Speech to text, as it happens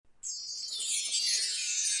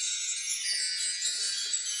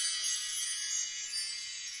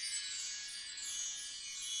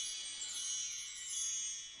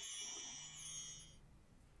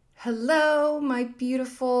Hello, my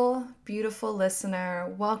beautiful, beautiful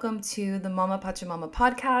listener. Welcome to the Mama Pachamama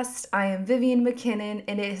podcast. I am Vivian McKinnon,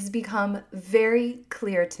 and it has become very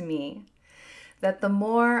clear to me that the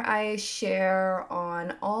more I share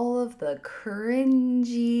on all of the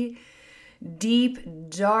cringy, deep,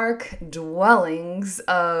 dark dwellings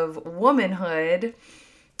of womanhood,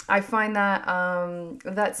 I find that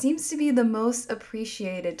that seems to be the most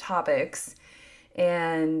appreciated topics.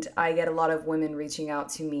 And I get a lot of women reaching out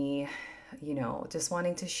to me, just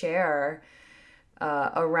wanting to share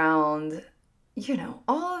around,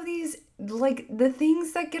 all of these, like the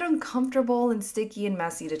things that get uncomfortable and sticky and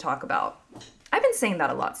messy to talk about. I've been saying that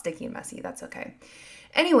a lot, sticky and messy. That's okay.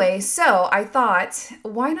 Anyway, so I thought,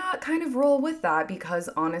 why not kind of roll with that? Because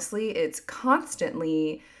honestly, it's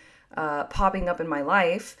constantly popping up in my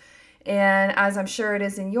life. And as I'm sure it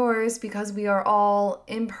is in yours, because we are all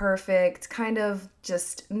imperfect, kind of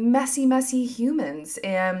just messy, messy humans.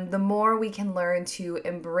 And the more we can learn to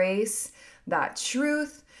embrace that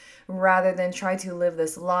truth rather than try to live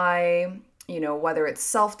this lie, whether it's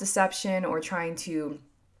self-deception or trying to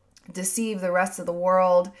deceive the rest of the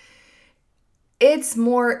world, it's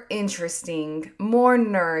more interesting, more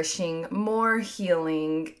nourishing, more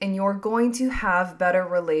healing, and you're going to have better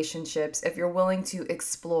relationships if you're willing to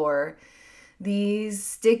explore these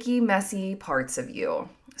sticky, messy parts of you.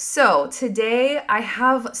 So today I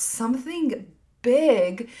have something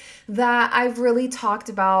big that I've really talked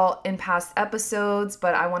about in past episodes,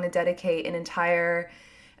 but I want to dedicate an entire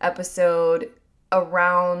episode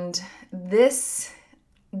around this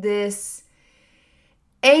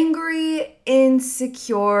angry,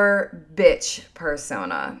 insecure bitch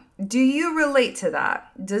persona. Do you relate to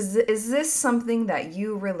that? Is this something that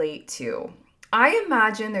you relate to? I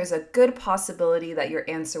imagine there's a good possibility that your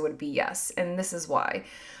answer would be yes, and this is why.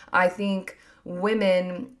 I think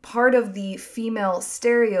women, part of the female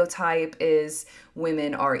stereotype is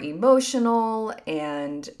women are emotional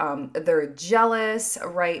and they're jealous,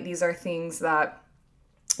 right? These are things that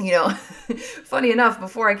funny enough,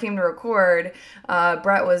 before I came to record,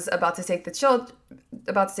 Brett was about to take the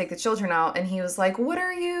children out, and he was like, do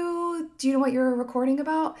you know what you're recording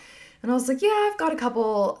about? And I was like, yeah, I've got a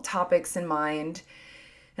couple topics in mind.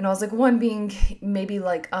 And I was like, one being maybe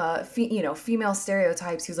like, female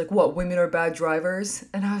stereotypes. He was like, what, women are bad drivers?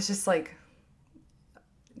 And I was just like,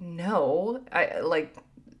 no, I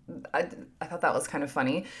thought that was kind of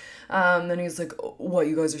funny. Then he was like, what,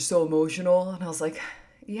 you guys are so emotional? And I was like,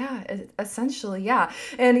 yeah, essentially, yeah.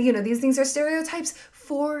 And, these things are stereotypes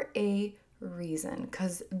for a reason,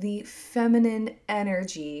 because the feminine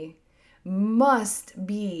energy must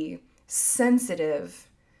be sensitive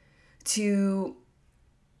to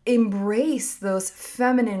embrace those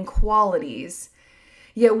feminine qualities.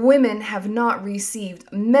 Yet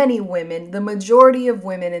many women, the majority of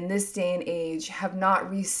women in this day and age have not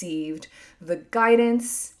received the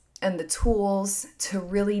guidance and the tools to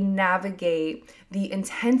really navigate the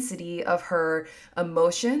intensity of her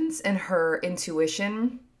emotions and her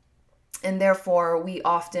intuition. And therefore, we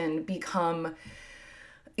often become,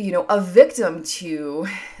 a victim to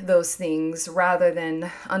those things rather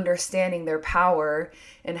than understanding their power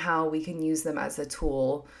and how we can use them as a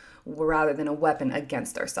tool rather than a weapon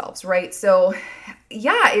against ourselves, right? So,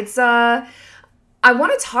 yeah, I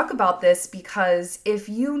want to talk about this because if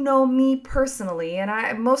you know me personally, and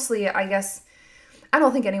I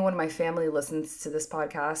don't think anyone in my family listens to this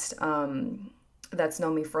podcast that's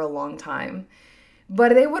known me for a long time,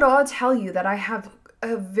 but they would all tell you that I have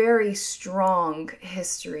a very strong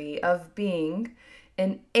history of being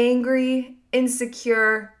an angry,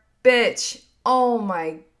 insecure bitch. Oh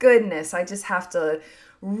my goodness, I just have to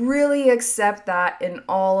really accept that in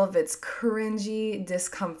all of its cringy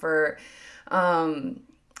discomfort.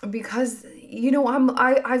 Because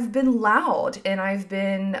I've been loud and I've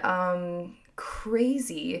been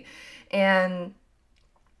crazy. And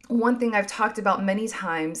one thing I've talked about many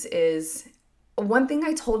times is one thing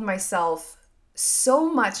I told myself so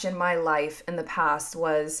much in my life in the past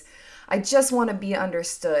was, I just want to be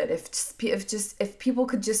understood. If people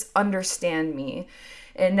could just understand me.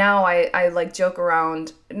 And now I like joke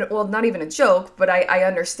around, well, not even a joke, but I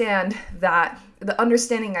understand that the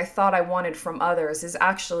understanding I thought I wanted from others is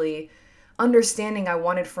actually understanding I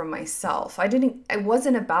wanted from myself. It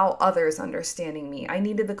wasn't about others understanding me. I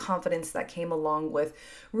needed the confidence that came along with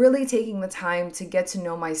really taking the time to get to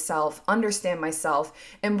know myself, understand myself,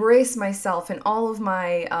 embrace myself and all of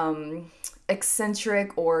my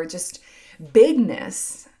eccentric or just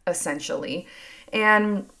bigness, essentially.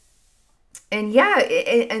 And And yeah,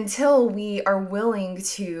 until we are willing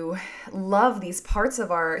to love these parts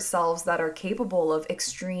of ourselves that are capable of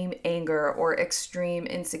extreme anger or extreme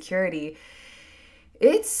insecurity,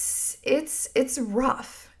 it's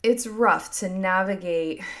rough. It's rough to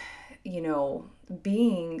navigate, you know,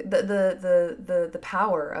 being the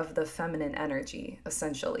power of the feminine energy,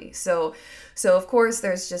 essentially. So of course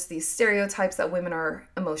there's just these stereotypes that women are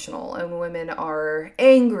emotional and women are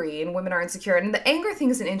angry and women are insecure. And the anger thing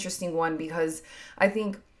is an interesting one because I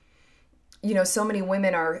think, you know, so many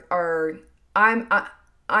women are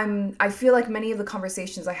I feel like many of the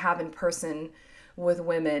conversations I have in person with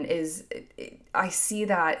women is I see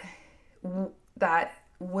that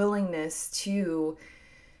willingness to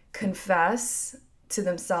confess to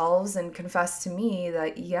themselves and confess to me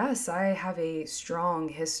that yes, I have a strong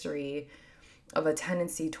history of a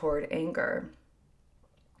tendency toward anger.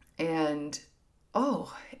 And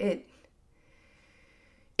oh, it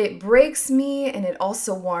breaks me and it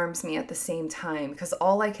also warms me at the same time because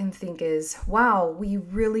all I can think is, wow, we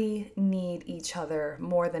really need each other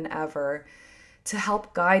more than ever to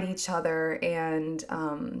help guide each other and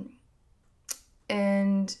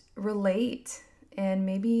relate and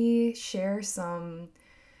maybe share some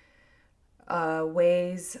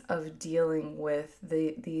ways of dealing with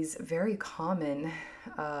these very common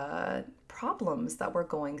problems that we're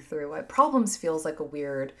going through. Problems feels like a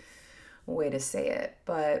weird way to say it,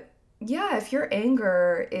 but yeah, if your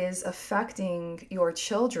anger is affecting your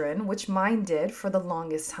children, which mine did for the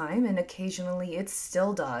longest time, and occasionally it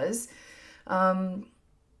still does,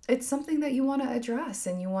 it's something that you want to address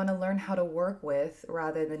and you want to learn how to work with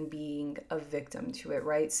rather than being a victim to it,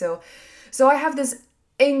 right? So I have this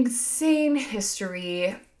insane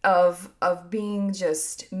history of being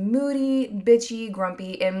just moody, bitchy,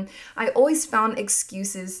 grumpy, and I always found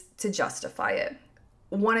excuses to justify it.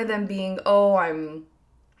 One of them being, oh, I'm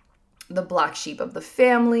the black sheep of the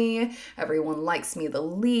family. Everyone likes me the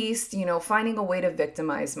least, you know, finding a way to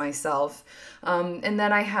victimize myself. And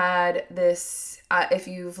then I had this, if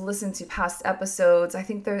you've listened to past episodes, I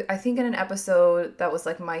think in an episode that was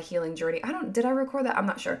like my healing journey, did I record that? I'm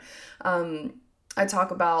not sure. I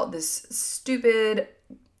talk about this stupid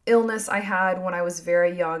illness I had when I was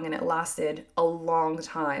very young and it lasted a long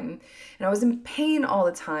time. And I was in pain all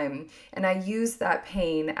the time. And I used that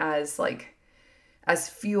pain as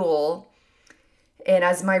fuel and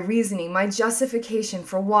as my reasoning, my justification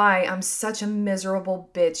for why I'm such a miserable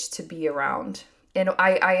bitch to be around. And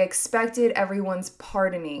I expected everyone's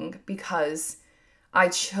pardoning because I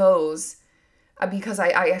chose, because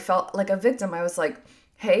I felt like a victim. I was like,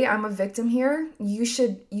 hey, I'm a victim here. You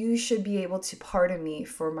should be able to pardon me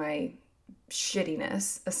for my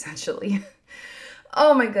shittiness, essentially.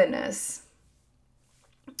 Oh my goodness.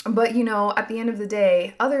 But, you know, at the end of the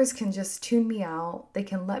day, others can just tune me out. They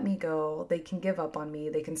can let me go. They can give up on me.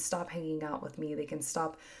 They can stop hanging out with me. They can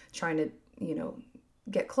stop trying to, you know,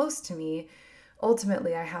 get close to me.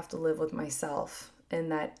 Ultimately, I have to live with myself,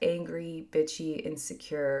 and that angry, bitchy,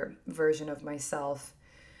 insecure version of myself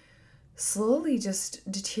slowly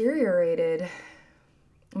just deteriorated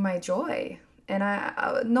my joy. And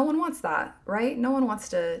no one wants that, right? No one wants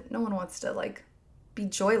to like be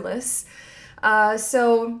joyless.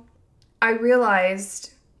 So I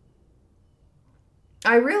realized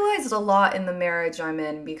a lot in the marriage I'm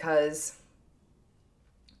in because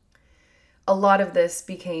a lot of this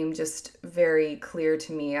became just very clear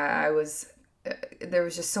to me. There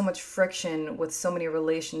was just so much friction with so many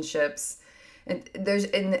relationships, and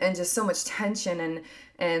and just so much tension,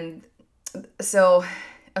 and so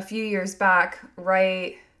a few years back,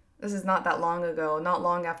 right? This is not that long ago, not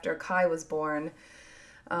long after Kai was born.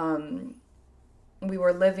 We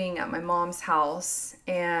were living at my mom's house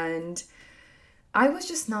and I was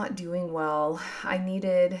just not doing well. I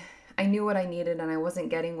knew what I needed and I wasn't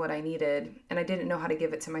getting what I needed and I didn't know how to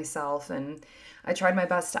give it to myself, and I tried my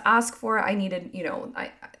best to ask for it. I needed, you know,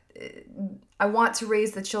 I want to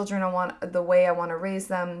raise the children. I want the way I want to raise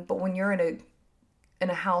them, but when you're in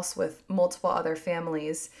a house with multiple other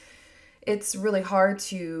families, it's really hard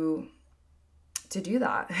to do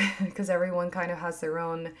that because everyone kind of has their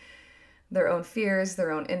own fears,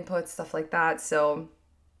 their own inputs, stuff like that. So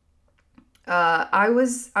I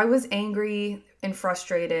was angry and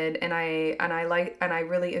frustrated, and I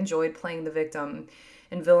really enjoyed playing the victim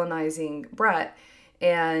and villainizing Brett,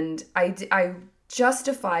 and I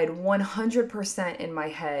justified 100% in my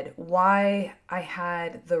head why I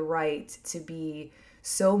had the right to be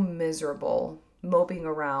so miserable, moping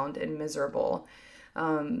around and miserable.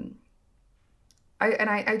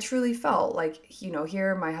 I truly felt like, you know,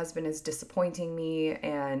 here my husband is disappointing me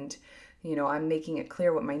and, you know, I'm making it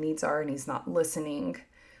clear what my needs are and he's not listening.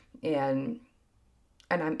 And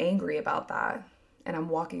I'm angry about that. And I'm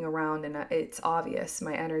walking around and it's obvious.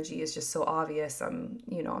 My energy is just so obvious. I'm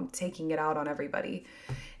taking it out on everybody.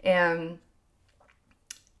 And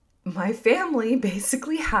my family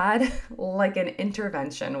basically had like an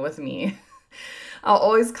intervention with me. I'll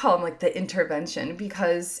always call them like the intervention,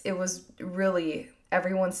 because it was really,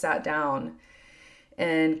 everyone sat down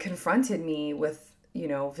and confronted me with,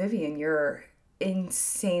 Vivian, you're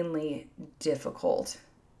insanely difficult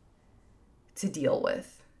to deal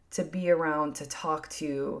with, to be around, to talk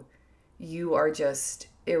to. You are just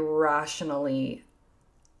irrationally,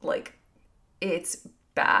 like, it's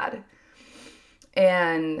bad.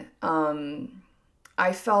 And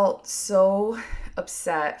I felt so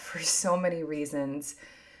upset for so many reasons.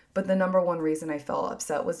 But the number one reason I felt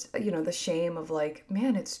upset was, the shame of like,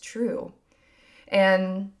 man, it's true.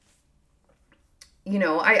 And,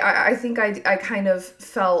 I think I kind of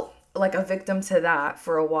felt like a victim to that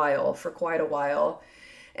for quite a while.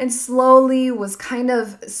 And slowly was kind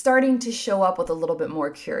of starting to show up with a little bit more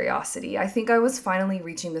curiosity. I think I was finally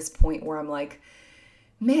reaching this point where I'm like,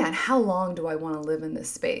 man, how long do I want to live in this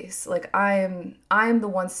space? Like I'm the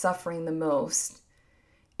one suffering the most.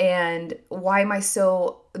 And why am I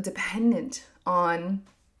so dependent on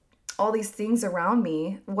all these things around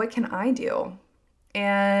me? What can I do?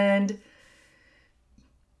 And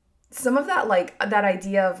some of that, like that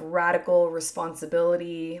idea of radical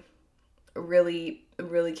responsibility really,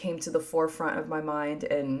 really came to the forefront of my mind.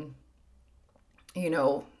 And,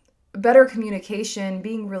 better communication,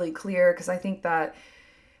 being really clear, because I think that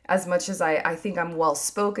as much as I think I'm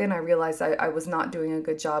well-spoken, I realized I was not doing a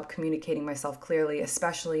good job communicating myself clearly,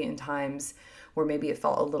 especially in times where maybe it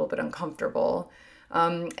felt a little bit uncomfortable.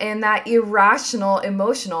 And that irrational,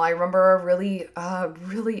 emotional, I remember a really,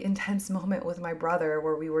 really intense moment with my brother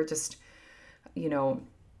where we were just,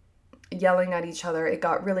 yelling at each other. It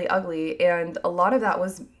got really ugly. And a lot of that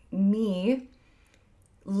was me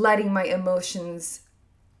letting my emotions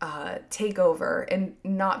take over and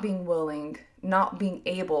not being willing, not being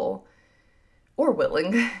able or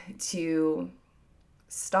willing to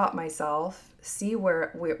stop myself, see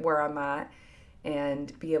where I'm at,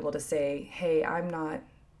 and be able to say, hey,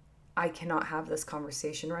 I cannot have this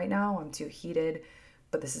conversation right now. I'm too heated,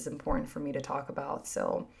 but this is important for me to talk about.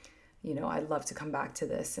 So, I'd love to come back to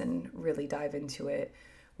this and really dive into it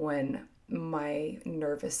when my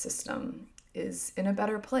nervous system is in a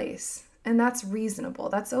better place. And that's reasonable.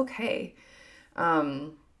 That's okay.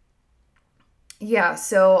 Yeah,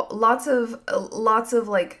 so lots of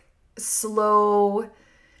like slow,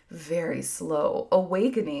 very slow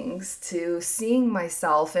awakenings to seeing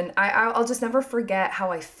myself. And I'll just never forget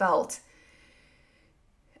how I felt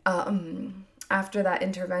after that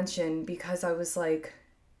intervention, because I was like,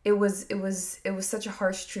 it was such a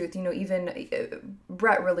harsh truth. Even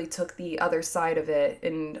Brett really took the other side of it.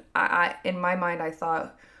 And I in my mind, I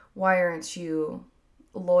thought, why aren't you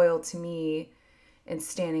loyal to me and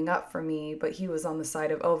standing up for me? But he was on the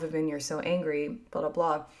side of, oh, Vivian, you're so angry, blah, blah,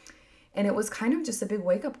 blah. And it was kind of just a big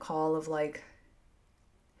wake-up call of like,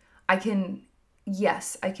 I can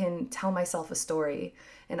tell myself a story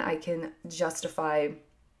and I can justify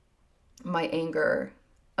my anger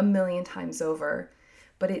a million times over,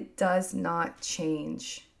 but it does not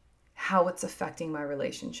change how it's affecting my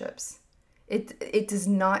relationships. It does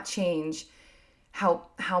not change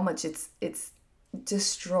how much it's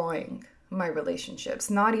destroying my relationships.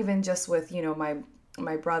 Not even just with,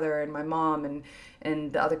 my brother and my mom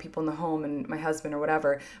and the other people in the home and my husband or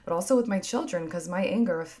whatever, but also with my children, because my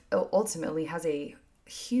anger ultimately has a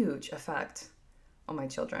huge effect on my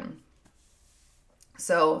children.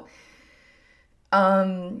 So,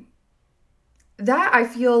 that I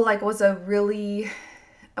feel like was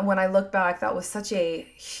when I look back, that was such a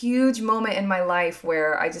huge moment in my life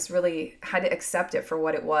where I just really had to accept it for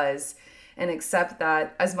what it was, and accept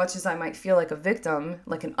that as much as I might feel like a victim,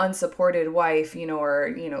 like an unsupported wife,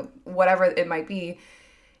 or, whatever it might be,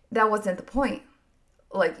 that wasn't the point.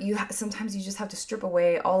 Like sometimes you just have to strip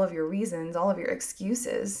away all of your reasons, all of your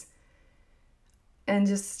excuses, and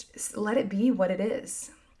just let it be what it is.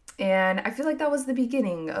 And I feel like that was the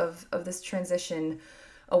beginning of this transition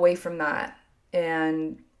away from that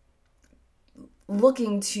and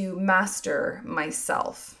looking to master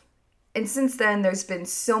myself. And since then, there's been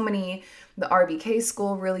so many, the RBK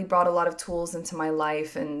school really brought a lot of tools into my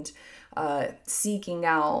life, and seeking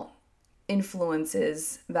out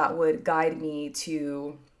influences that would guide me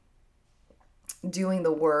to doing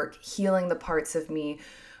the work, healing the parts of me,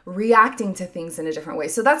 reacting to things in a different way.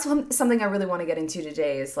 So that's something I really want to get into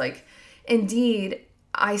today is like, indeed,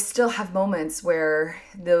 I still have moments where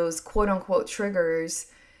those quote unquote triggers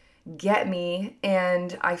get me,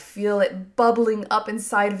 and I feel it bubbling up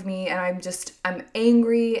inside of me, and I'm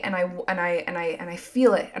angry, and I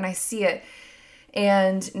feel it and I see it.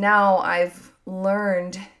 And now I've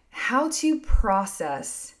learned how to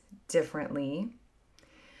process differently.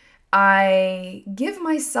 I give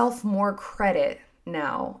myself more credit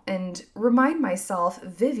now and remind myself,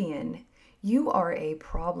 Vivian, you are a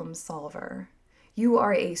problem solver. You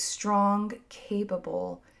are a strong,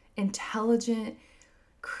 capable, intelligent,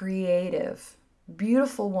 creative,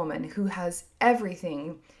 beautiful woman who has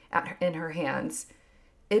everything in her hands.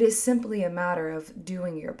 It is simply a matter of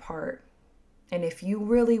doing your part. And if you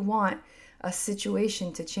really want a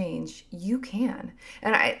situation to change, you can.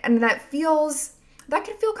 And that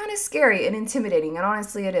can feel kind of scary and intimidating. And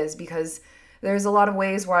honestly, it is, because there's a lot of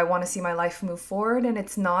ways where I want to see my life move forward and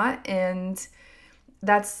it's not. And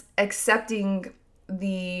that's accepting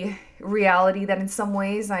the reality that in some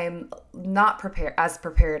ways I am not prepared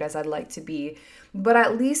as I'd like to be. But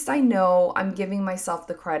at least I know I'm giving myself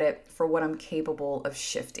the credit for what I'm capable of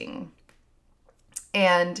shifting.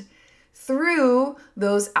 And through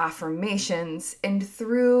those affirmations and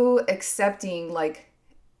through accepting,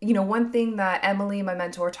 one thing that Emily, my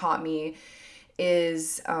mentor, taught me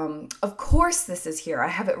is, of course, this is here. I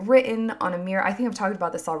have it written on a mirror. I think I've talked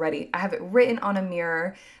about this already. I have it written on a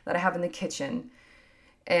mirror that I have in the kitchen.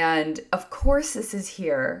 And of course, this is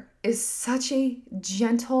here is such a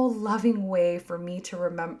gentle, loving way for me to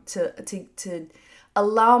remember, to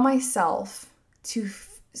allow myself to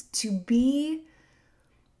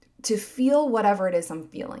feel whatever it is I'm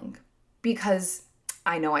feeling. Because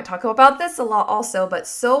I know I talk about this a lot also, but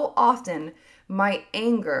so often my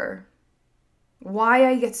anger, why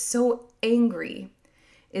I get so angry,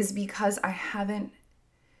 is because I haven't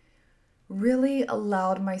really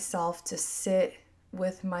allowed myself to sit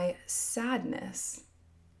with my sadness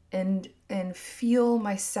and feel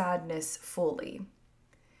my sadness fully.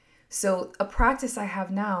 So a practice I have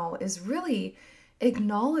now is really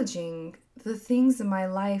acknowledging the things in my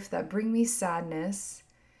life that bring me sadness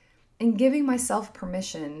and giving myself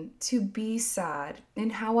permission to be sad in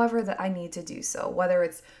however that I need to do so, whether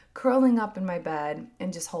it's curling up in my bed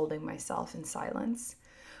and just holding myself in silence,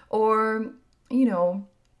 or,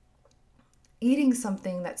 eating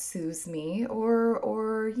something that soothes me,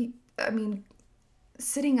 or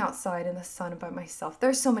sitting outside in the sun by myself.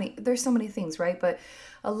 There's so many things, right? But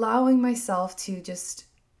allowing myself to just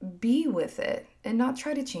be with it and not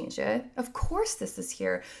try to change it. Of course this is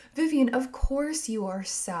here. Vivian, of course you are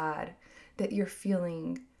sad that you're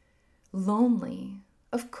feeling lonely.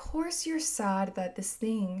 Of course you're sad that this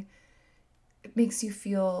thing makes you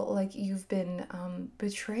feel like you've been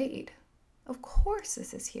betrayed. Of course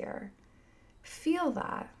this is here. Feel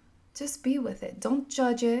that. Just be with it. Don't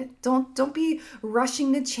judge it. Don't be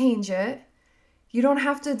rushing to change it. You don't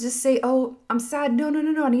have to just say, oh, I'm sad. No.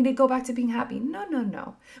 I need to go back to being happy. No.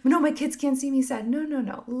 No, my kids can't see me sad.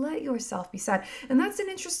 No. Let yourself be sad. And that's an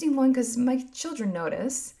interesting one, because my children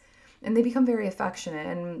notice and they become very affectionate.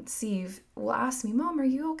 And Steve will ask me, Mom, are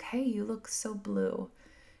you okay? You look so blue.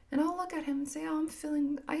 And I'll look at him and say, oh,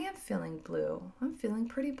 I am feeling blue. I'm feeling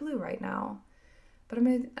pretty blue right now. But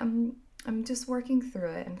I'm just working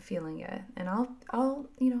through it and feeling it. And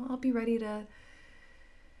I'll be ready to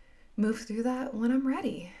move through that when I'm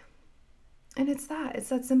ready. And it's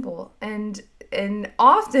that simple. And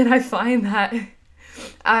often I find that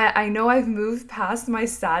I know I've moved past my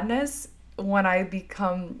sadness when I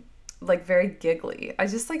become very giggly. I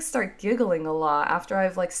just start giggling a lot after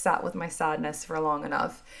I've sat with my sadness for long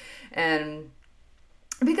enough. And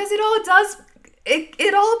because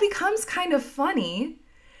it all becomes kind of funny.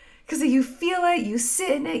 Because you feel it, you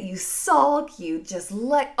sit in it, you sulk, you just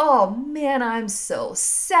oh man, I'm so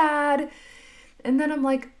sad. And then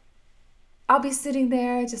I'll be sitting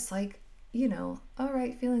there just all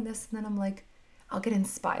right, feeling this. And then I'm I'll get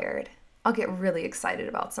inspired. I'll get really excited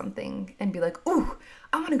about something and be ooh,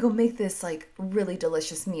 I want to go make this really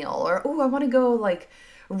delicious meal. Or, ooh, I want to go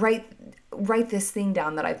write this thing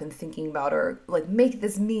down that I've been thinking about. Or make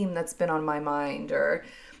this meme that's been on my mind. Or,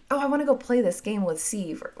 oh, I want to go play this game with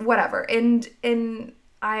Steve, or whatever. And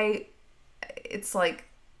it's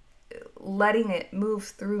letting it move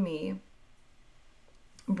through me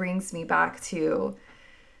brings me back to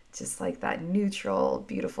just that neutral,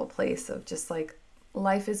 beautiful place of just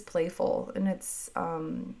life is playful, and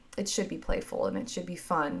it should be playful, and it should be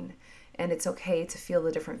fun, and it's okay to feel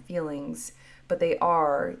the different feelings, but they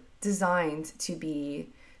are designed to be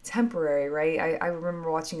temporary, right? I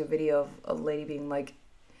remember watching a video of a lady being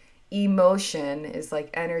emotion is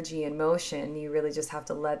energy in motion. You really just have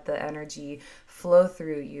to let the energy flow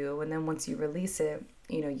through you. And then once you release it,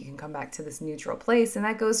 you can come back to this neutral place. And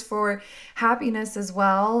that goes for happiness as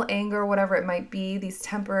well, anger, whatever it might be, these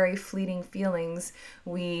temporary fleeting feelings.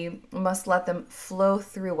 We must let them flow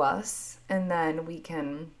through us, and then we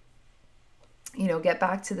can get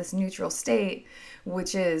back to this neutral state,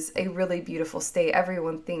 which is a really beautiful state.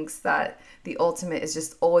 Everyone thinks that the ultimate is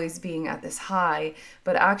just always being at this high,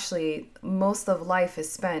 but actually most of life is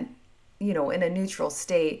spent, in a neutral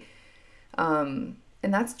state. And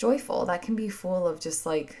that's joyful. That can be full of just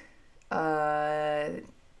like, I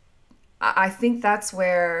think that's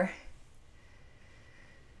where,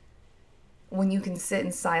 when you can sit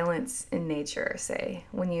in silence in nature, say,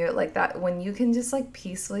 when you're like that, when you can just like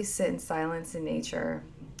peacefully sit in silence in nature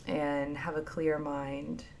and have a clear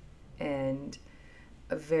mind and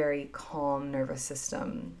a very calm nervous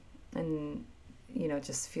system, and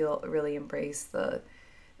just really embrace the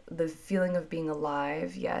feeling of being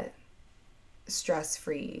alive yet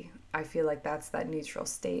stress-free. I feel like that's that neutral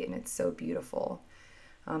state, and it's so beautiful.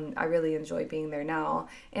 I really enjoy being there now,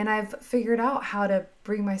 and I've figured out how to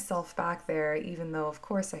bring myself back there, even though, of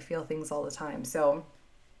course, I feel things all the time. So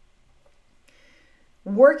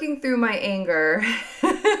working through my anger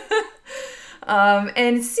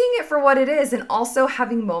and seeing it for what it is, and also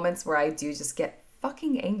having moments where I do just get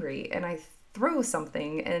fucking angry and I throw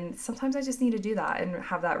something, and sometimes I just need to do that and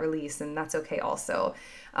have that release, and that's okay also.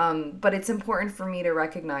 But it's important for me to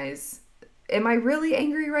recognize, am I really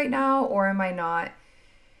angry right now, or am I not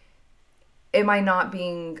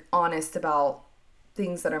being honest about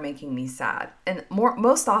things that are making me sad? And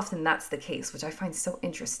most often that's the case, which I find so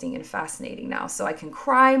interesting and fascinating now. So I can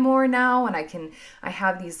cry more now, and I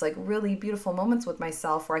have these like really beautiful moments with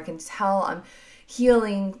myself where I can tell I'm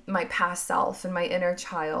healing my past self and my inner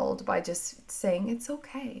child by just saying, it's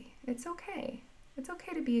okay. It's okay. It's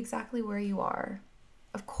okay to be exactly where you are.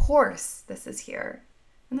 Of course, this is here,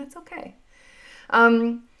 and that's okay.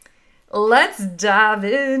 Let's dive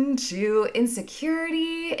into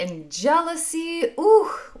insecurity and jealousy.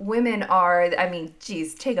 Ooh, women are,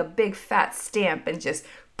 geez, take a big fat stamp and just,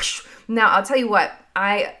 now I'll tell you what,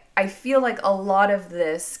 I feel like a lot of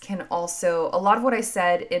this can also, a lot of what I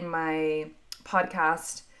said in my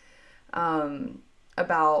podcast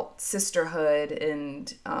about sisterhood,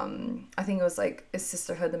 and I think it was like, is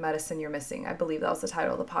sisterhood the medicine you're missing? I believe that was the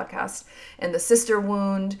title of the podcast. And the sister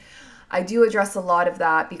wound, I do address a lot of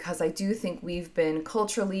that because I do think we've been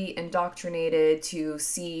culturally indoctrinated to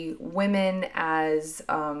see women as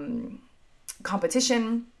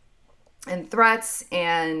competition and threats,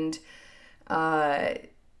 and that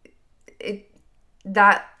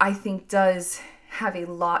I think does have a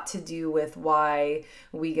lot to do with why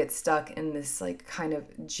we get stuck in this like kind of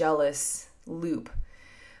jealous loop.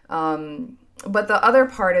 But the other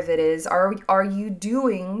part of it is, are you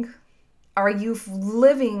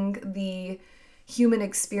living the human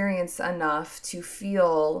experience enough to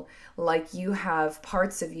feel like you have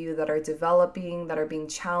parts of you that are developing, that are being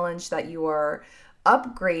challenged, that you are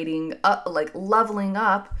upgrading, like leveling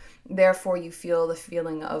up? Therefore, you feel the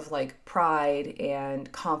feeling of like pride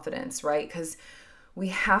and confidence, right? Because we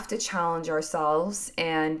have to challenge ourselves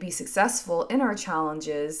and be successful in our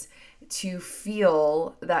challenges to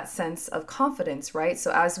feel that sense of confidence, right? So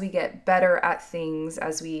as we get better at things,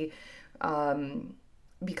 as we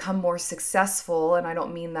become more successful, and I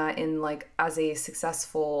don't mean that in like as a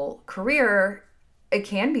successful career, it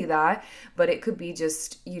can be that, but it could be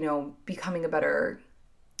just, becoming a better,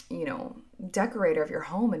 decorator of your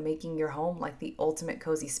home and making your home like the ultimate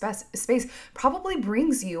cozy space probably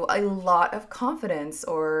brings you a lot of confidence,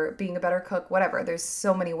 or being a better cook, whatever. There's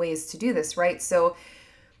so many ways to do this, right? So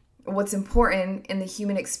what's important in the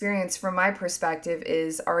human experience from my perspective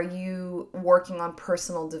is, are you working on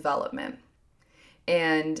personal development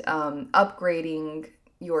and upgrading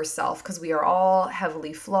yourself? Because we are all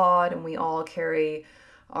heavily flawed and we all carry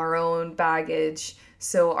our own baggage.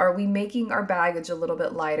 So are we making our baggage a little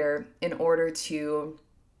bit lighter in order to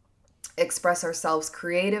express ourselves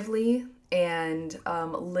creatively and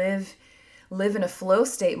live in a flow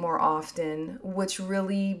state more often, which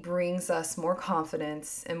really brings us more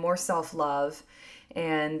confidence and more self-love.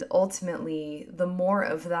 And ultimately, the more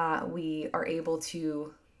of that we are able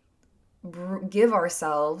to give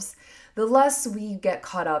ourselves, the less we get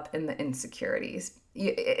caught up in the insecurities.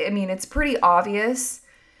 It's pretty obvious,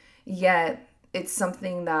 yet it's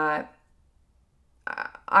something that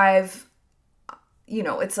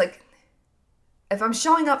it's like, if I'm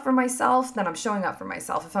showing up for myself, then I'm showing up for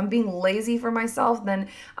myself. If I'm being lazy for myself, then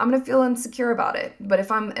I'm going to feel insecure about it. But if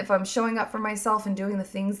I'm showing up for myself and doing the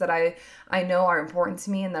things that I know are important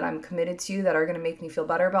to me and that I'm committed to, that are going to make me feel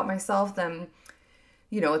better about myself, then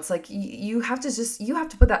it's like you have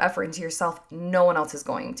to put that effort into yourself. No one else is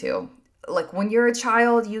going to. Like when you're a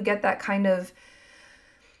child, you get that kind of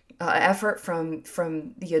effort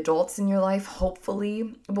from the adults in your life,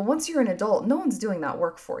 hopefully. But once you're an adult, no one's doing that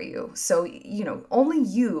work for you. So, only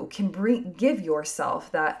you can give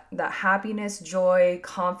yourself that happiness, joy,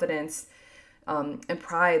 confidence, and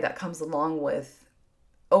pride that comes along with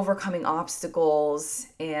overcoming obstacles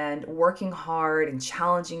and working hard and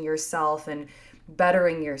challenging yourself and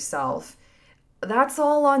bettering yourself. That's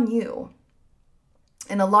all on you.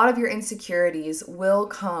 And a lot of your insecurities will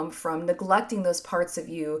come from neglecting those parts of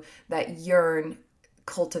you that yearn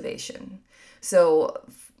cultivation. So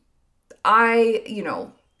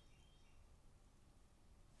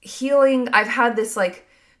healing, I've had this like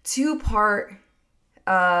 2-part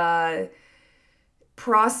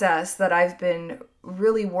process that I've been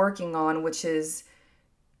really working on, which is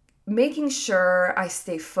making sure I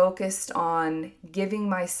stay focused on giving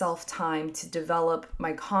myself time to develop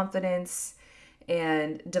my confidence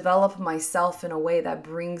and develop myself in a way that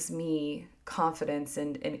brings me confidence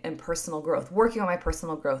and personal growth, working on my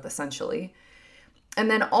personal growth essentially. And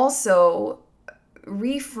then also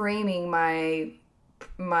reframing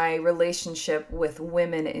my relationship with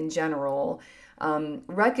women in general,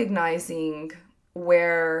 recognizing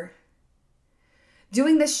where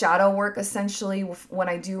doing the shadow work essentially when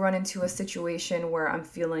I do run into a situation where I'm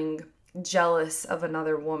feeling jealous of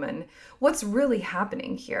another woman, what's really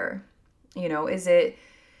happening here? Is it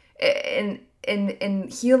in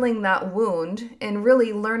healing that wound and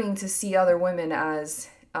really learning to see other women as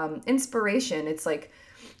inspiration? It's like,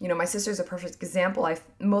 my sister's a perfect example.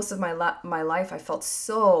 Most of my life I felt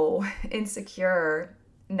so insecure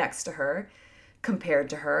next to her, compared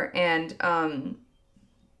to her, and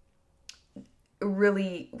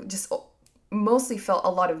really just mostly felt a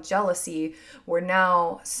lot of jealousy, where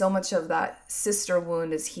now so much of that sister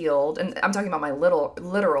wound is healed. And I'm talking about my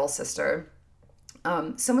literal sister.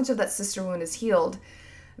 So much of that sister wound is healed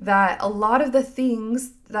that a lot of the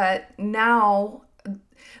things that in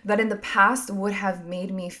the past would have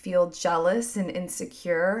made me feel jealous and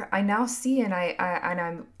insecure, I now see, and I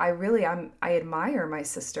admire my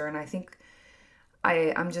sister, and I think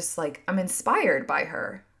I'm just like, I'm inspired by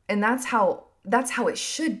her. And that's how it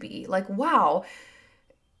should be. Like, wow,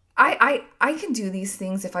 I can do these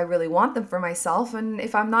things if I really want them for myself. And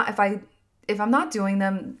if I'm not doing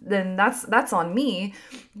them, then that's on me.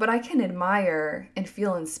 But I can admire and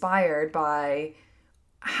feel inspired by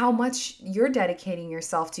how much you're dedicating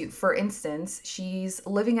yourself to. For instance, she's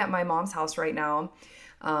living at my mom's house right now.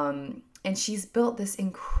 And she's got this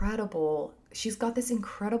incredible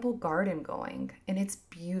garden going, and it's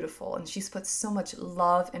beautiful. And she's put so much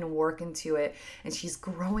love and work into it. And she's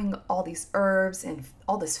growing all these herbs and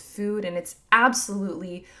all this food, and it's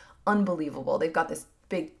absolutely unbelievable. They've got this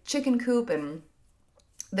big chicken coop, and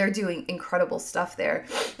they're doing incredible stuff there.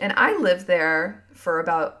 And I lived there for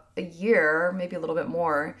about a year, maybe a little bit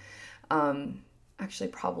more. Actually,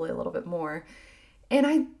 probably a little bit more. And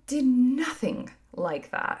I did nothing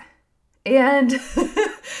like that. And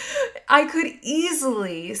I could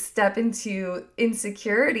easily step into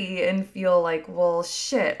insecurity and feel like, well,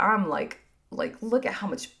 shit, I'm like, look at how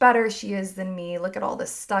much better she is than me. Look at all the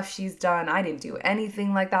stuff she's done. I didn't do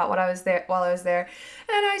anything like that while I was there.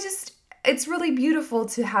 And it's really beautiful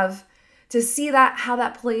to see that, how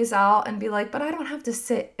that plays out, and be like, but I don't have to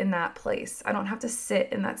sit in that place. I don't have to sit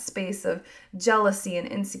in that space of jealousy and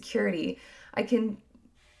insecurity. I can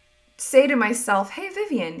say to myself, hey,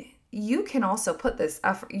 Vivian, you can also put this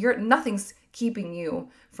effort. Nothing's keeping you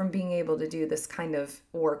from being able to do this kind of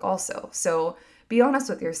work also. So be honest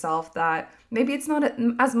with yourself that maybe it's not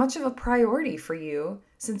as much of a priority for you,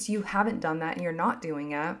 since you haven't done that and you're not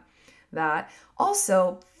doing it. That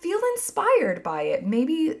also feel inspired by it.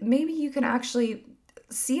 Maybe you can actually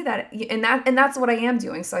see that, and that's what I am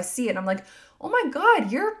doing. So I see it and I'm like, oh my God,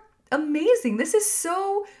 you're amazing. This is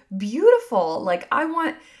so beautiful. Like I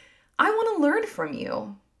want to learn from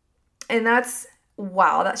you. And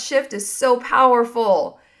wow, that shift is so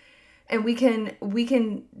powerful. And we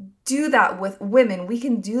can do that with women. We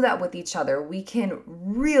can do that with each other. We can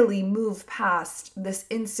really move past this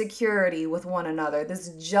insecurity with one another, this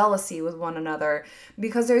jealousy with one another,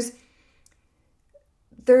 because there's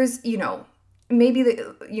maybe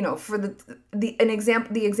for the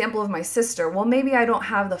example of my sister, well, maybe I don't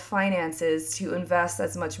have the finances to invest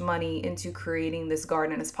as much money into creating this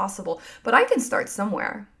garden as possible, but I can start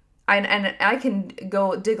somewhere. And I can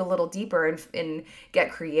go dig a little deeper and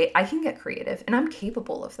I can get creative, and I'm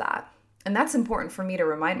capable of that. And that's important for me to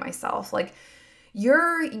remind myself. Like,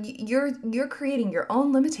 You're creating your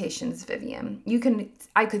own limitations, Vivian.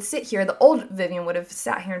 I could sit here, the old Vivian would have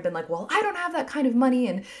sat here and been like, well, I don't have that kind of money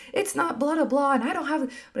and it's not blah blah blah and I don't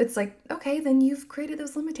have, but it's like, okay, then you've created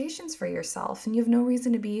those limitations for yourself and you have no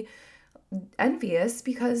reason to be envious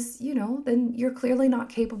because, then you're clearly not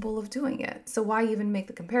capable of doing it. So why even make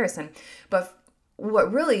the comparison? But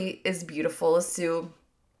what really is beautiful is to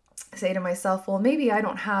say to myself, well, maybe I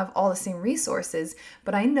don't have all the same resources,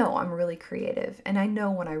 but I know I'm really creative. And I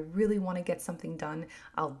know when I really want to get something done,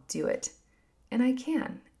 I'll do it. And I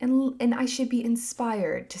can. And I should be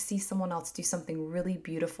inspired to see someone else do something really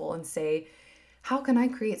beautiful and say, how can I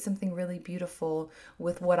create something really beautiful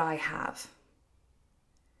with what I have?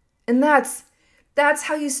 And that's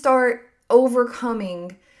how you start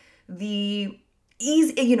overcoming the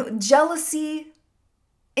easy, jealousy,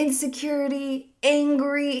 insecurity,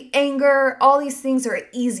 anger, all these things are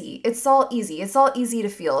easy. It's all easy. It's all easy to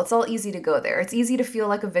feel. It's all easy to go there. It's easy to feel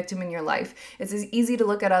like a victim in your life. It's easy to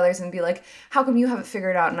look at others and be like, how come you have it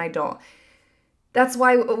figured out and I don't? That's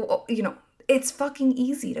why, it's fucking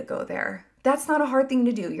easy to go there. That's not a hard thing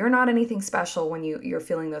to do. You're not anything special when you're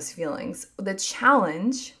feeling those feelings. The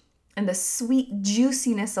challenge and the sweet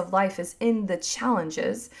juiciness of life is in the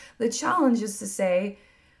challenges. The challenge is to say,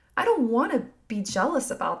 I don't want to be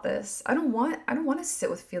jealous about this. I don't want to sit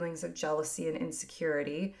with feelings of jealousy and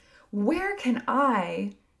insecurity. Where can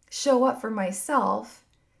I show up for myself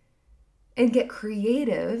and get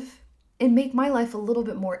creative and make my life a little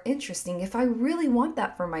bit more interesting if I really want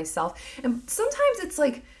that for myself? And sometimes it's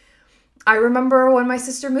like, I remember when my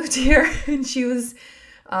sister moved here and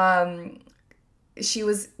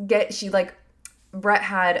Brett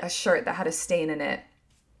had a shirt that had a stain in it.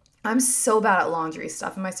 I'm so bad at laundry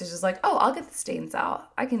stuff. And my sister's like, oh, I'll get the stains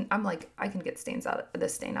out. I can get the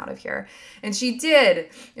stain out of here. And she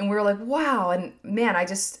did. And we were like, wow. And man, I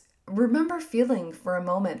just remember feeling for a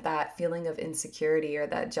moment that feeling of insecurity or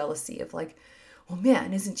that jealousy of like, well,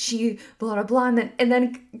 man, isn't she blah, blah, blah. And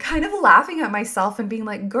then kind of laughing at myself and being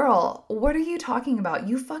like, girl, what are you talking about?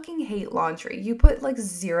 You fucking hate laundry. You put like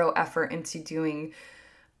zero effort into doing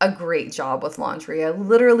a great job with laundry. I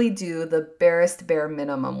literally do the barest bare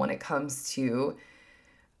minimum when it comes to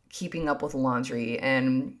keeping up with laundry,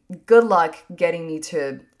 and good luck getting me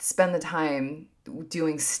to spend the time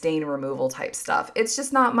doing stain removal type stuff. It's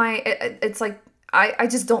just not it's like, I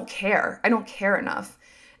just don't care. I don't care enough.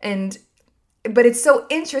 But it's so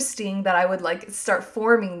interesting that I would like start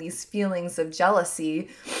forming these feelings of jealousy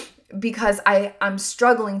because I'm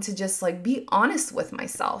struggling to just like be honest with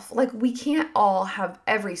myself. Like we can't all have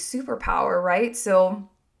every superpower, right? So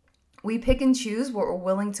we pick and choose what we're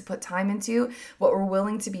willing to put time into, what we're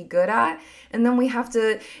willing to be good at. And then we have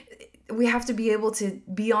to be able to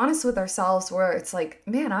be honest with ourselves where it's like,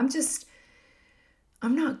 man, I'm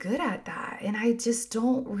not good at that. And I just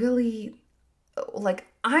don't really like,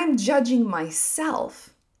 I'm judging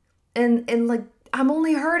myself and like, I'm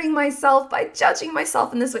only hurting myself by judging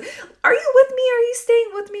myself in this way. Are you with me? Are you staying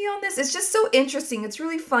with me on this? It's just so interesting. It's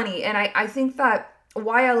really funny. And I think that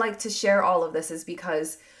why I like to share all of this is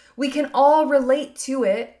because we can all relate to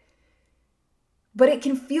it, but it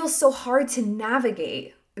can feel so hard to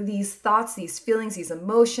navigate these thoughts, these feelings, these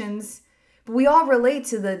emotions. But we all relate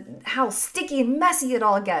to how sticky and messy it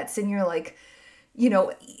all gets. And you're like,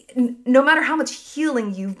 no matter how much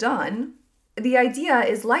healing you've done, the idea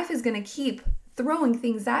is life is going to keep throwing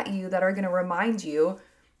things at you that are going to remind you,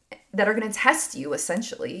 that are going to test you,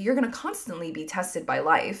 essentially. You're going to constantly be tested by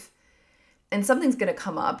life, and something's going to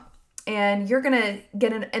come up, and you're going to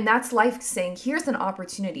get and that's life saying, here's an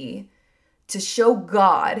opportunity to show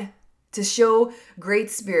God, to show Great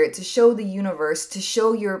Spirit, to show the universe, to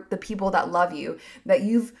show the people that love you, that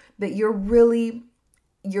you're really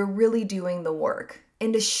doing the work,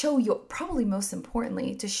 and to show you, probably most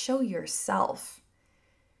importantly, to show yourself.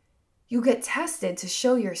 You get tested to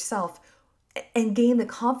show yourself and gain the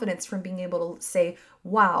confidence from being able to say,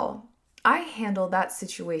 wow, I handled that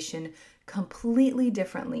situation completely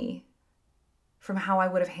differently from how I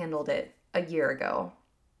would have handled it a year ago.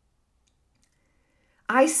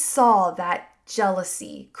 I saw that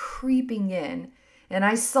jealousy creeping in, and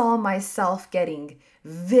I saw myself getting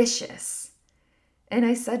vicious. And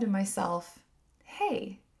I said to myself,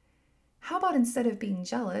 hey, how about instead of being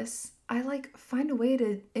jealous, I find a way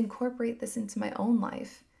to incorporate this into my own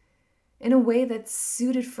life in a way that's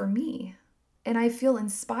suited for me. And I feel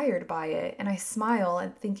inspired by it. And I smile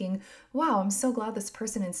and thinking, wow, I'm so glad this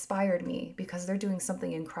person inspired me because they're doing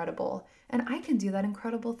something incredible. And I can do that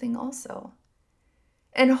incredible thing also.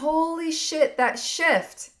 And holy shit, that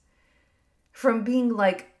shift from being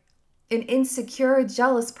like an insecure,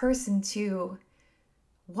 jealous person to,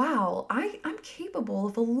 wow, I'm capable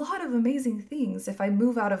of a lot of amazing things if I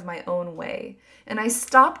move out of my own way and I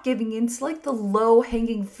stop giving into like the low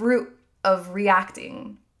hanging fruit of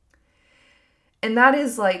reacting. And that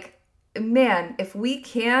is like, man, if we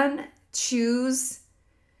can choose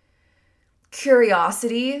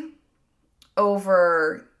curiosity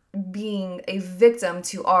over being a victim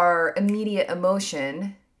to our immediate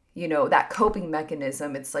emotion, that coping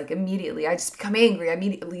mechanism, it's like immediately I just become angry, I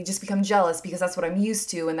immediately just become jealous because that's what I'm used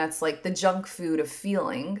to, and that's like the junk food of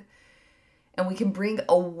feeling. And we can bring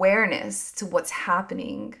awareness to what's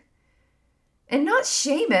happening and not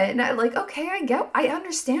shame it. And like, okay, I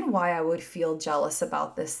understand why I would feel jealous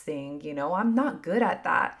about this thing. I'm not good at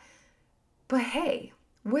that. But hey,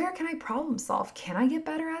 where can I problem solve? Can I get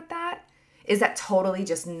better at that? Is that totally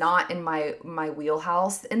just not in my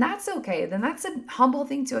wheelhouse? And that's okay. Then that's a humble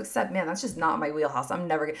thing to accept. Man, that's just not my wheelhouse. I'm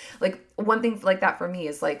never gonna, like, one thing like that for me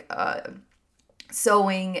is like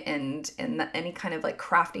sewing and any kind of like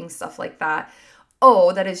crafting stuff like that.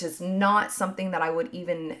 Oh, that is just not something that I would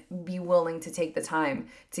even be willing to take the time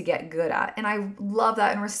to get good at. And I love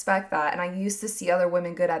that and respect that. And I used to see other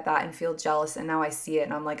women good at that and feel jealous. And now I see it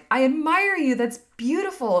and I'm like, I admire you. That's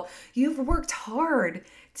beautiful. You've worked hard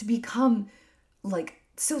to become like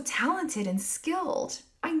so talented and skilled.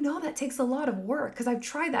 I know that takes a lot of work because I've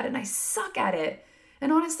tried that and I suck at it.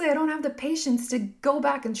 And honestly, I don't have the patience to go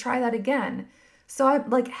back and try that again. So I'm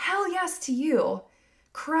like, hell yes to you.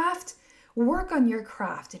 Work on your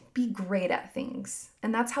craft and be great at things.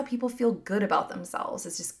 And that's how people feel good about themselves.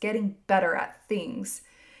 It's just getting better at things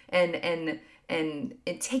and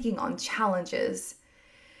taking on challenges.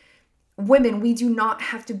 Women, we do not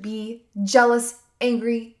have to be jealous,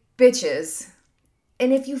 angry bitches.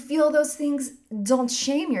 And if you feel those things, don't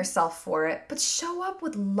shame yourself for it, but show up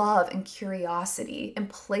with love and curiosity and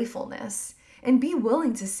playfulness and be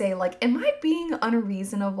willing to say, like, am I being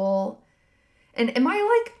unreasonable? And am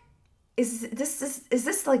I like, is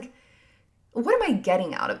this like, what am I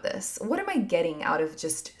getting out of this? What am I getting out of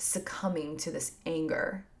just succumbing to this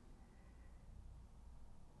anger?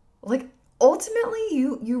 Like, ultimately,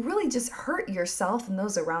 you really just hurt yourself and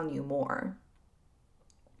those around you more.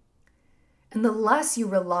 And the less you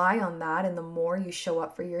rely on that and the more you show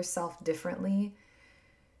up for yourself differently,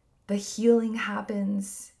 the healing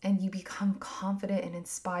happens and you become confident and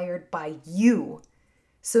inspired by you.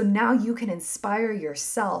 So now you can inspire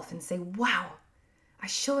yourself and say, wow, I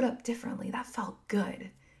showed up differently. That felt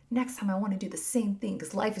good. Next time I want to do the same thing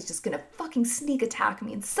because life is just going to fucking sneak attack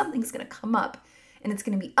me and something's going to come up and it's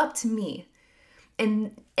going to be up to me.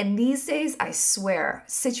 And these days, I swear,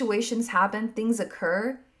 situations happen, things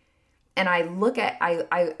occur, and I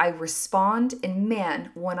respond, and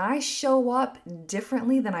man, when I show up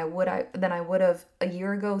differently than I would have a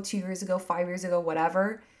year ago, 2 years ago, 5 years ago,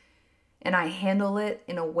 whatever, and I handle it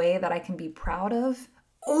in a way that I can be proud of,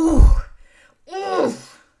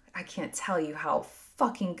 I can't tell you how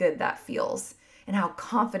fucking good that feels and how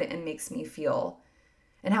confident it makes me feel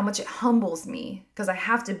and how much it humbles me because I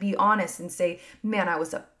have to be honest and say, man, I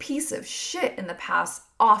was a piece of shit in the past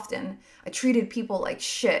often. I treated people like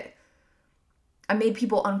shit. I made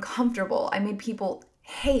people uncomfortable. I made people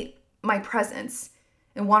hate my presence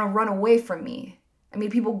and want to run away from me. I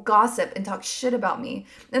made people gossip and talk shit about me.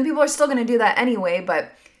 And people are still going to do that anyway,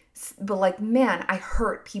 but like, man, I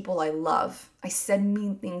hurt people I love. I said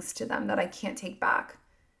mean things to them that I can't take back.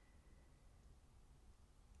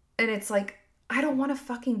 And it's like, I don't want to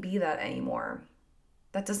fucking be that anymore.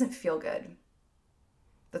 That doesn't feel good.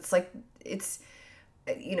 That's like, it's,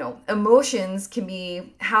 emotions can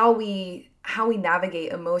be how we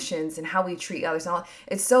navigate emotions and how we treat others. And all.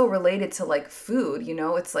 It's so related to like food,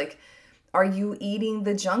 it's like, are you eating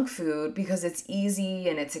the junk food because it's easy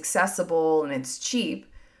and it's accessible and it's cheap?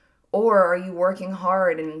 Or are you working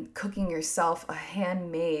hard and cooking yourself a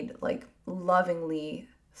handmade, like lovingly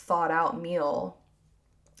thought out meal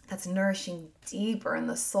that's nourishing deeper in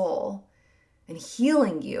the soul and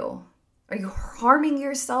healing you? Are you harming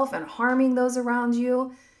yourself and harming those around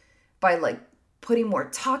you by like putting more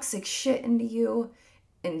toxic shit into you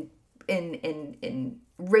and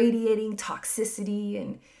radiating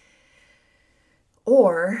toxicity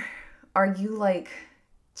or are you like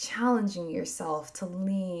challenging yourself to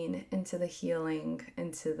lean into the healing,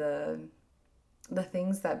 into the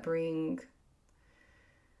things that bring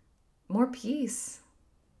more peace?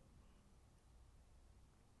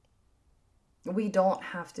 We don't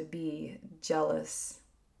have to be jealous,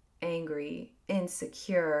 angry,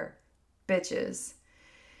 insecure bitches.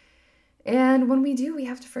 And when we do, we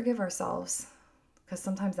have to forgive ourselves because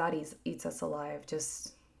sometimes that eats us alive.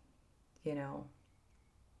 Just,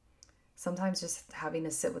 Sometimes just having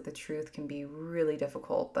to sit with the truth can be really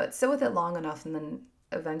difficult, but sit with it long enough and then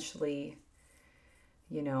eventually,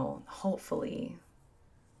 hopefully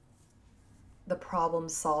the problem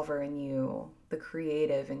solver in you, the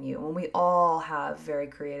creative in you, when we all have very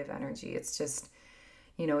creative energy, it's just,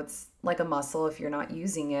 it's like a muscle. If you're not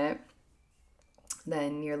using it,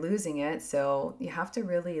 then you're losing it. So you have to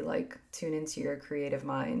really tune into your creative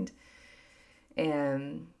mind.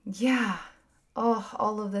 And yeah,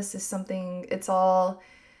 all of this is something,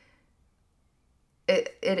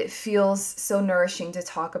 it feels so nourishing to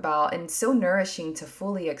talk about, and so nourishing to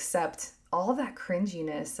fully accept all that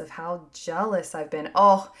cringiness of how jealous I've been.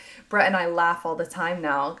 Oh, Brett and I laugh all the time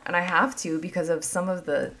now, and I have to because of some of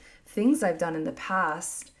the things I've done in the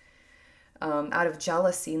past, out of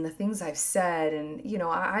jealousy, and the things I've said. And,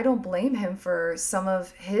 I don't blame him for some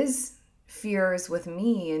of his fears with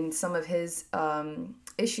me and some of his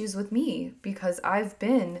issues with me, because I've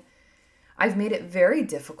made it very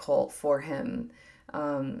difficult for him,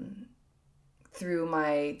 through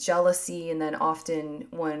my jealousy. And then often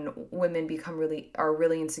when women are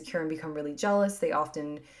really insecure and become really jealous, they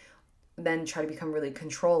often then try to become really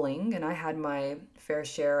controlling. And I had my fair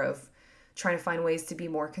share of trying to find ways to be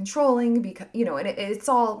more controlling, because, and it's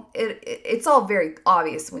all very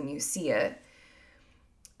obvious when you see it.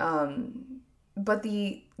 But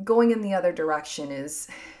the going in the other direction is,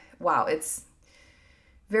 wow, it's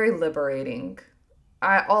very liberating.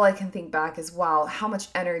 All I can think back is, wow, how much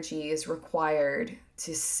energy is required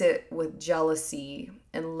to sit with jealousy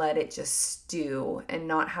and let it just stew and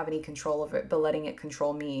not have any control over it, but letting it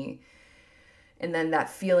control me. And then that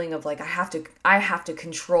feeling of I have to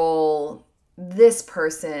control this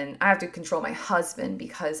person. I have to control my husband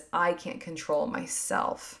because I can't control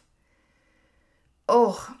myself.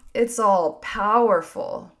 Oh, it's all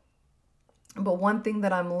powerful. But one thing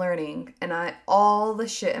that I'm learning, and all the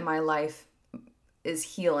shit in my life is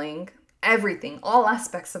healing. Everything, all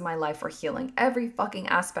aspects of my life are healing. Every fucking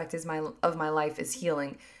aspect of my life is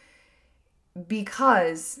healing,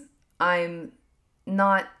 because I'm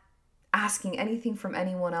not asking anything from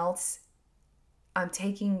anyone else. I'm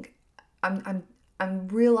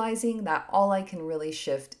realizing that all I can really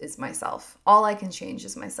shift is myself. All I can change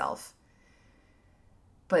is myself.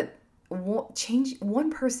 But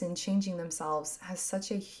one person changing themselves has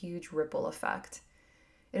such a huge ripple effect.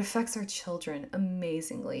 It affects our children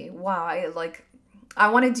amazingly. Wow,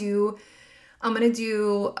 I'm going to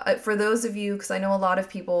do, for those of you, because I know a lot of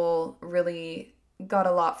people really got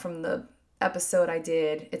a lot from the episode I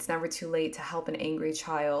did, It's Never Too Late to Help an Angry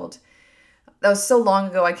Child. That was so long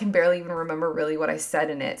ago, I can barely even remember really what I said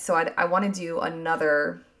in it. So I want to do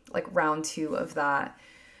another, round 2 of that,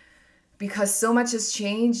 because so much has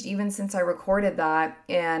changed even since I recorded that,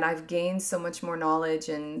 and I've gained so much more knowledge,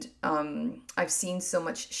 and I've seen so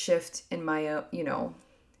much shift in my,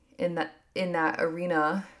 in that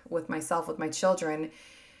arena with myself, with my children,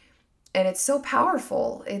 and it's so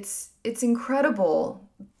powerful. It's incredible.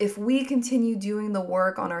 If we continue doing the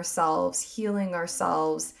work on ourselves, healing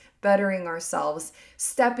ourselves, bettering ourselves,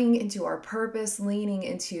 stepping into our purpose, leaning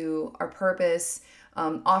into our purpose,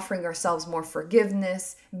 offering ourselves more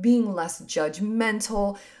forgiveness, being less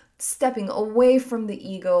judgmental, stepping away from the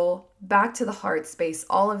ego, back to the heart space,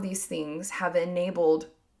 all of these things have enabled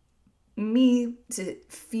me to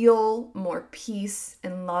feel more peace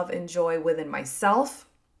and love and joy within myself.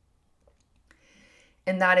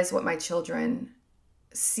 And that is what my children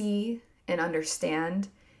see and understand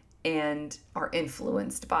and are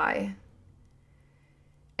influenced by.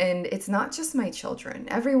 And it's not just my children.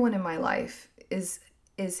 Everyone in my life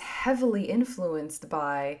is heavily influenced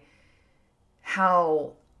by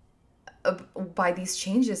by these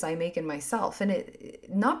changes I make in myself. And it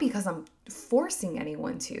not because I'm forcing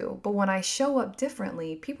anyone to, but when I show up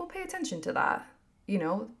differently, people pay attention to that.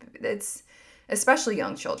 It's especially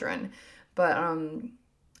young children, but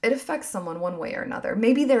it affects someone one way or another.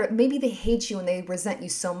 Maybe they hate you and they resent you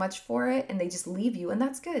so much for it and they just leave you, and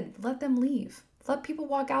that's good. Let them leave. Let people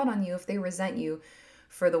walk out on you if they resent you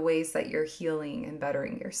for the ways that you're healing and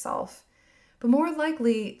bettering yourself. But more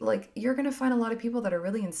likely, you're going to find a lot of people that are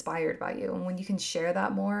really inspired by you. And when you can share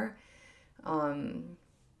that more,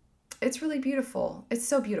 it's really beautiful. It's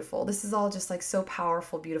so beautiful. This is all just so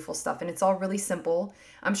powerful, beautiful stuff. And it's all really simple.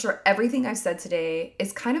 I'm sure everything I've said today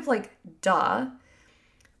is kind of duh.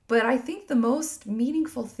 But I think the most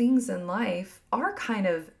meaningful things in life are kind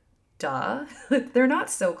of duh. They're not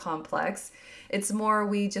so complex. It's more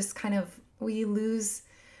we just we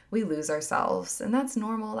lose ourselves, and that's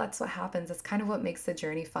normal. That's what happens. That's kind of what makes the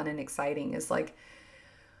journey fun and exciting, is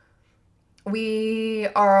we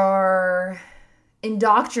are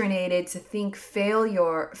indoctrinated to think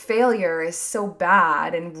failure is so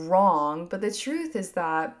bad and wrong, but the truth is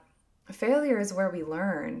that failure is where we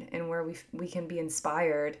learn and where we can be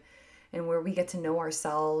inspired and where we get to know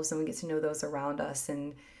ourselves and we get to know those around us.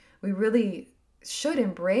 And we really should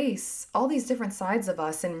embrace all these different sides of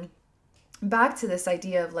us. And back to this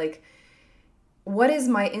idea of like, what is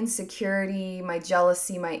my insecurity, my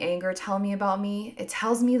jealousy, my anger tell me about me? It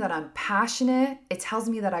tells me that I'm passionate. It tells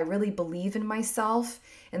me that I really believe in myself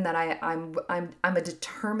and that I'm a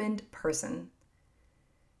determined person.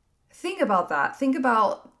 Think about that. Think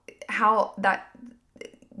about how that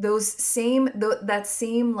same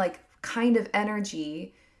like kind of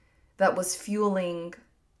energy that was fueling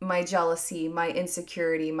my jealousy, my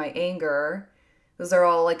insecurity, my anger. Those are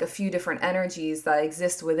all like a few different energies that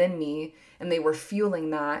exist within me, and they were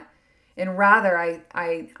fueling that. And rather,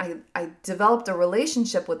 I developed a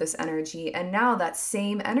relationship with this energy, and now that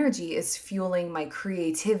same energy is fueling my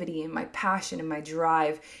creativity and my passion and my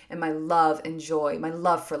drive and my love and joy, my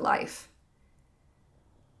love for life.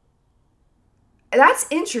 That's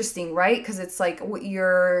interesting, right? Because it's like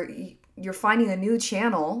you're finding a new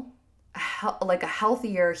channel, like a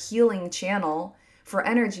healthier, healing channel for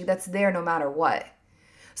energy that's there no matter what.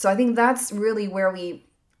 So I think that's really where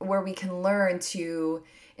we can learn to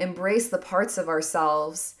embrace the parts of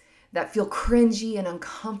ourselves that feel cringy and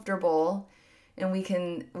uncomfortable, and we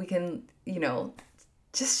can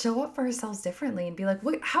just show up for ourselves differently and be like,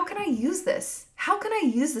 wait, how can I use this? How can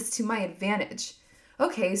I use this to my advantage?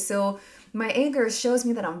 Okay, so my anger shows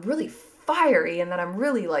me that I'm really fiery and that I'm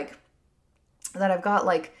really that I've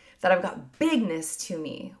got bigness to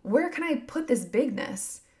me. Where can I put this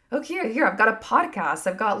bigness? Okay, here I've got a podcast.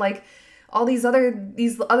 I've got like all these other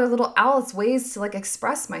little outlets, ways to like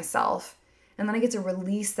express myself. And then I get to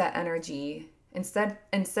release that energy. Instead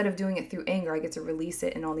of doing it through anger, I get to release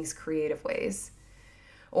it in all these creative ways.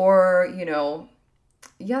 Or,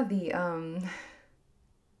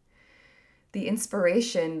 the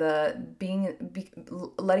inspiration,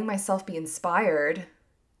 letting myself be inspired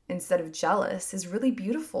instead of jealous is really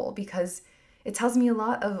beautiful, because it tells me a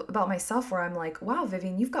lot about myself, where I'm like, wow,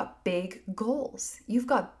 Vivian, you've got big goals. You've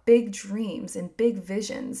got big dreams and big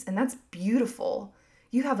visions, and that's beautiful.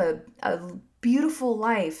 You have a beautiful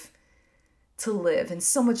life to live and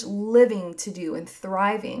so much living to do and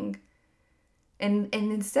thriving. And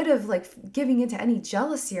instead of like giving into any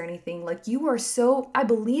jealousy or anything, like I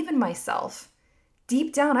believe in myself.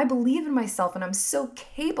 Deep down, I believe in myself and I'm so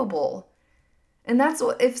capable. And that's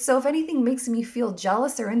if anything makes me feel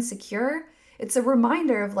jealous or insecure, it's a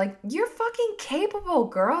reminder of like, you're fucking capable,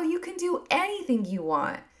 girl. You can do anything you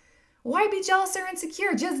want. Why be jealous or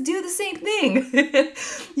insecure? Just do the same thing.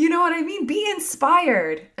 You know what I mean? Be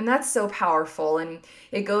inspired. And that's so powerful. And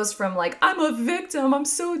it goes from like, I'm a victim, I'm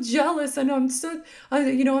so jealous, and I'm so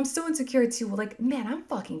insecure, to like, man, I'm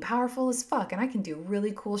fucking powerful as fuck and I can do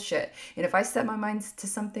really cool shit. And if I set my mind to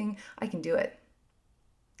something, I can do it.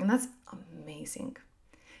 And that's amazing.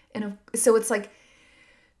 And so it's like,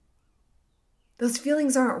 those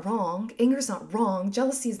feelings aren't wrong. Anger's not wrong.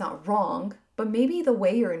 Jealousy is not wrong. But maybe the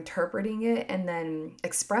way you're interpreting it and then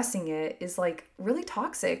expressing it is like really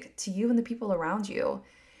toxic to you and the people around you.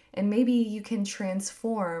 And maybe you can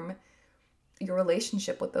transform your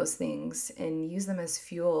relationship with those things and use them as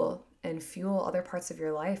fuel and fuel other parts of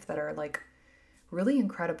your life that are like really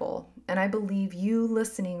incredible. And I believe you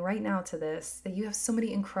listening right now to this, that you have so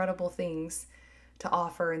many incredible things to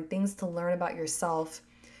offer and things to learn about yourself.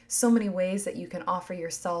 So many ways that you can offer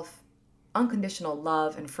yourself unconditional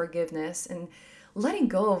love and forgiveness and letting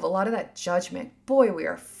go of a lot of that judgment. Boy, we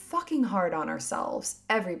are fucking hard on ourselves.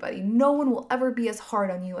 Everybody. No one will ever be as hard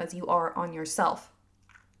on you as you are on yourself.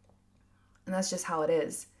 And that's just how it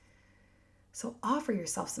is. So offer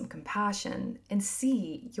yourself some compassion and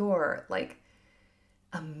see your like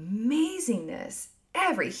amazingness.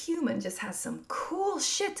 Every human just has some cool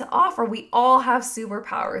shit to offer. We all have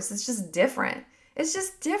superpowers. It's just different. It's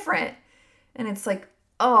just different. And it's like,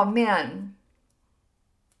 oh man,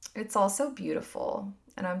 it's all so beautiful.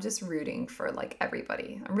 And I'm just rooting for like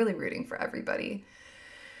everybody. I'm really rooting for everybody.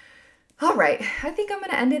 All right, I think I'm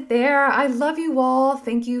going to end it there. I love you all.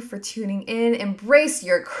 Thank you for tuning in. Embrace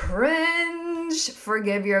your cringe.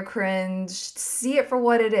 Forgive your cringe. See it for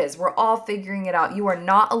what it is. We're all figuring it out. You are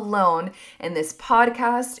not alone. And this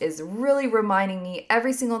podcast is really reminding me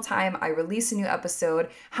every single time I release a new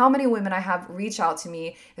episode, how many women I have reach out to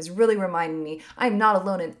me is really reminding me I'm not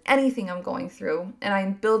alone in anything I'm going through. And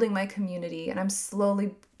I'm building my community, and I'm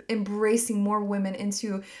slowly embracing more women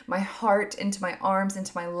into my heart, into my arms,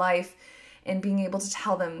 into my life, and being able to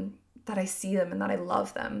tell them that I see them and that I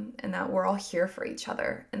love them and that we're all here for each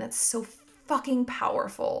other. And that's so fucking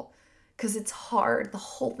powerful because it's hard. The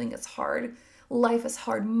whole thing is hard. Life is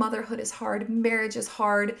hard. Motherhood is hard. Marriage is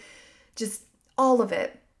hard. Just all of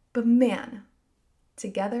it. But man,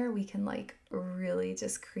 together we can like really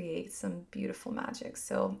just create some beautiful magic.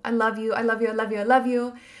 So I love you. I love you. I love you. I love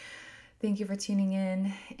you. Thank you for tuning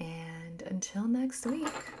in. And until next week.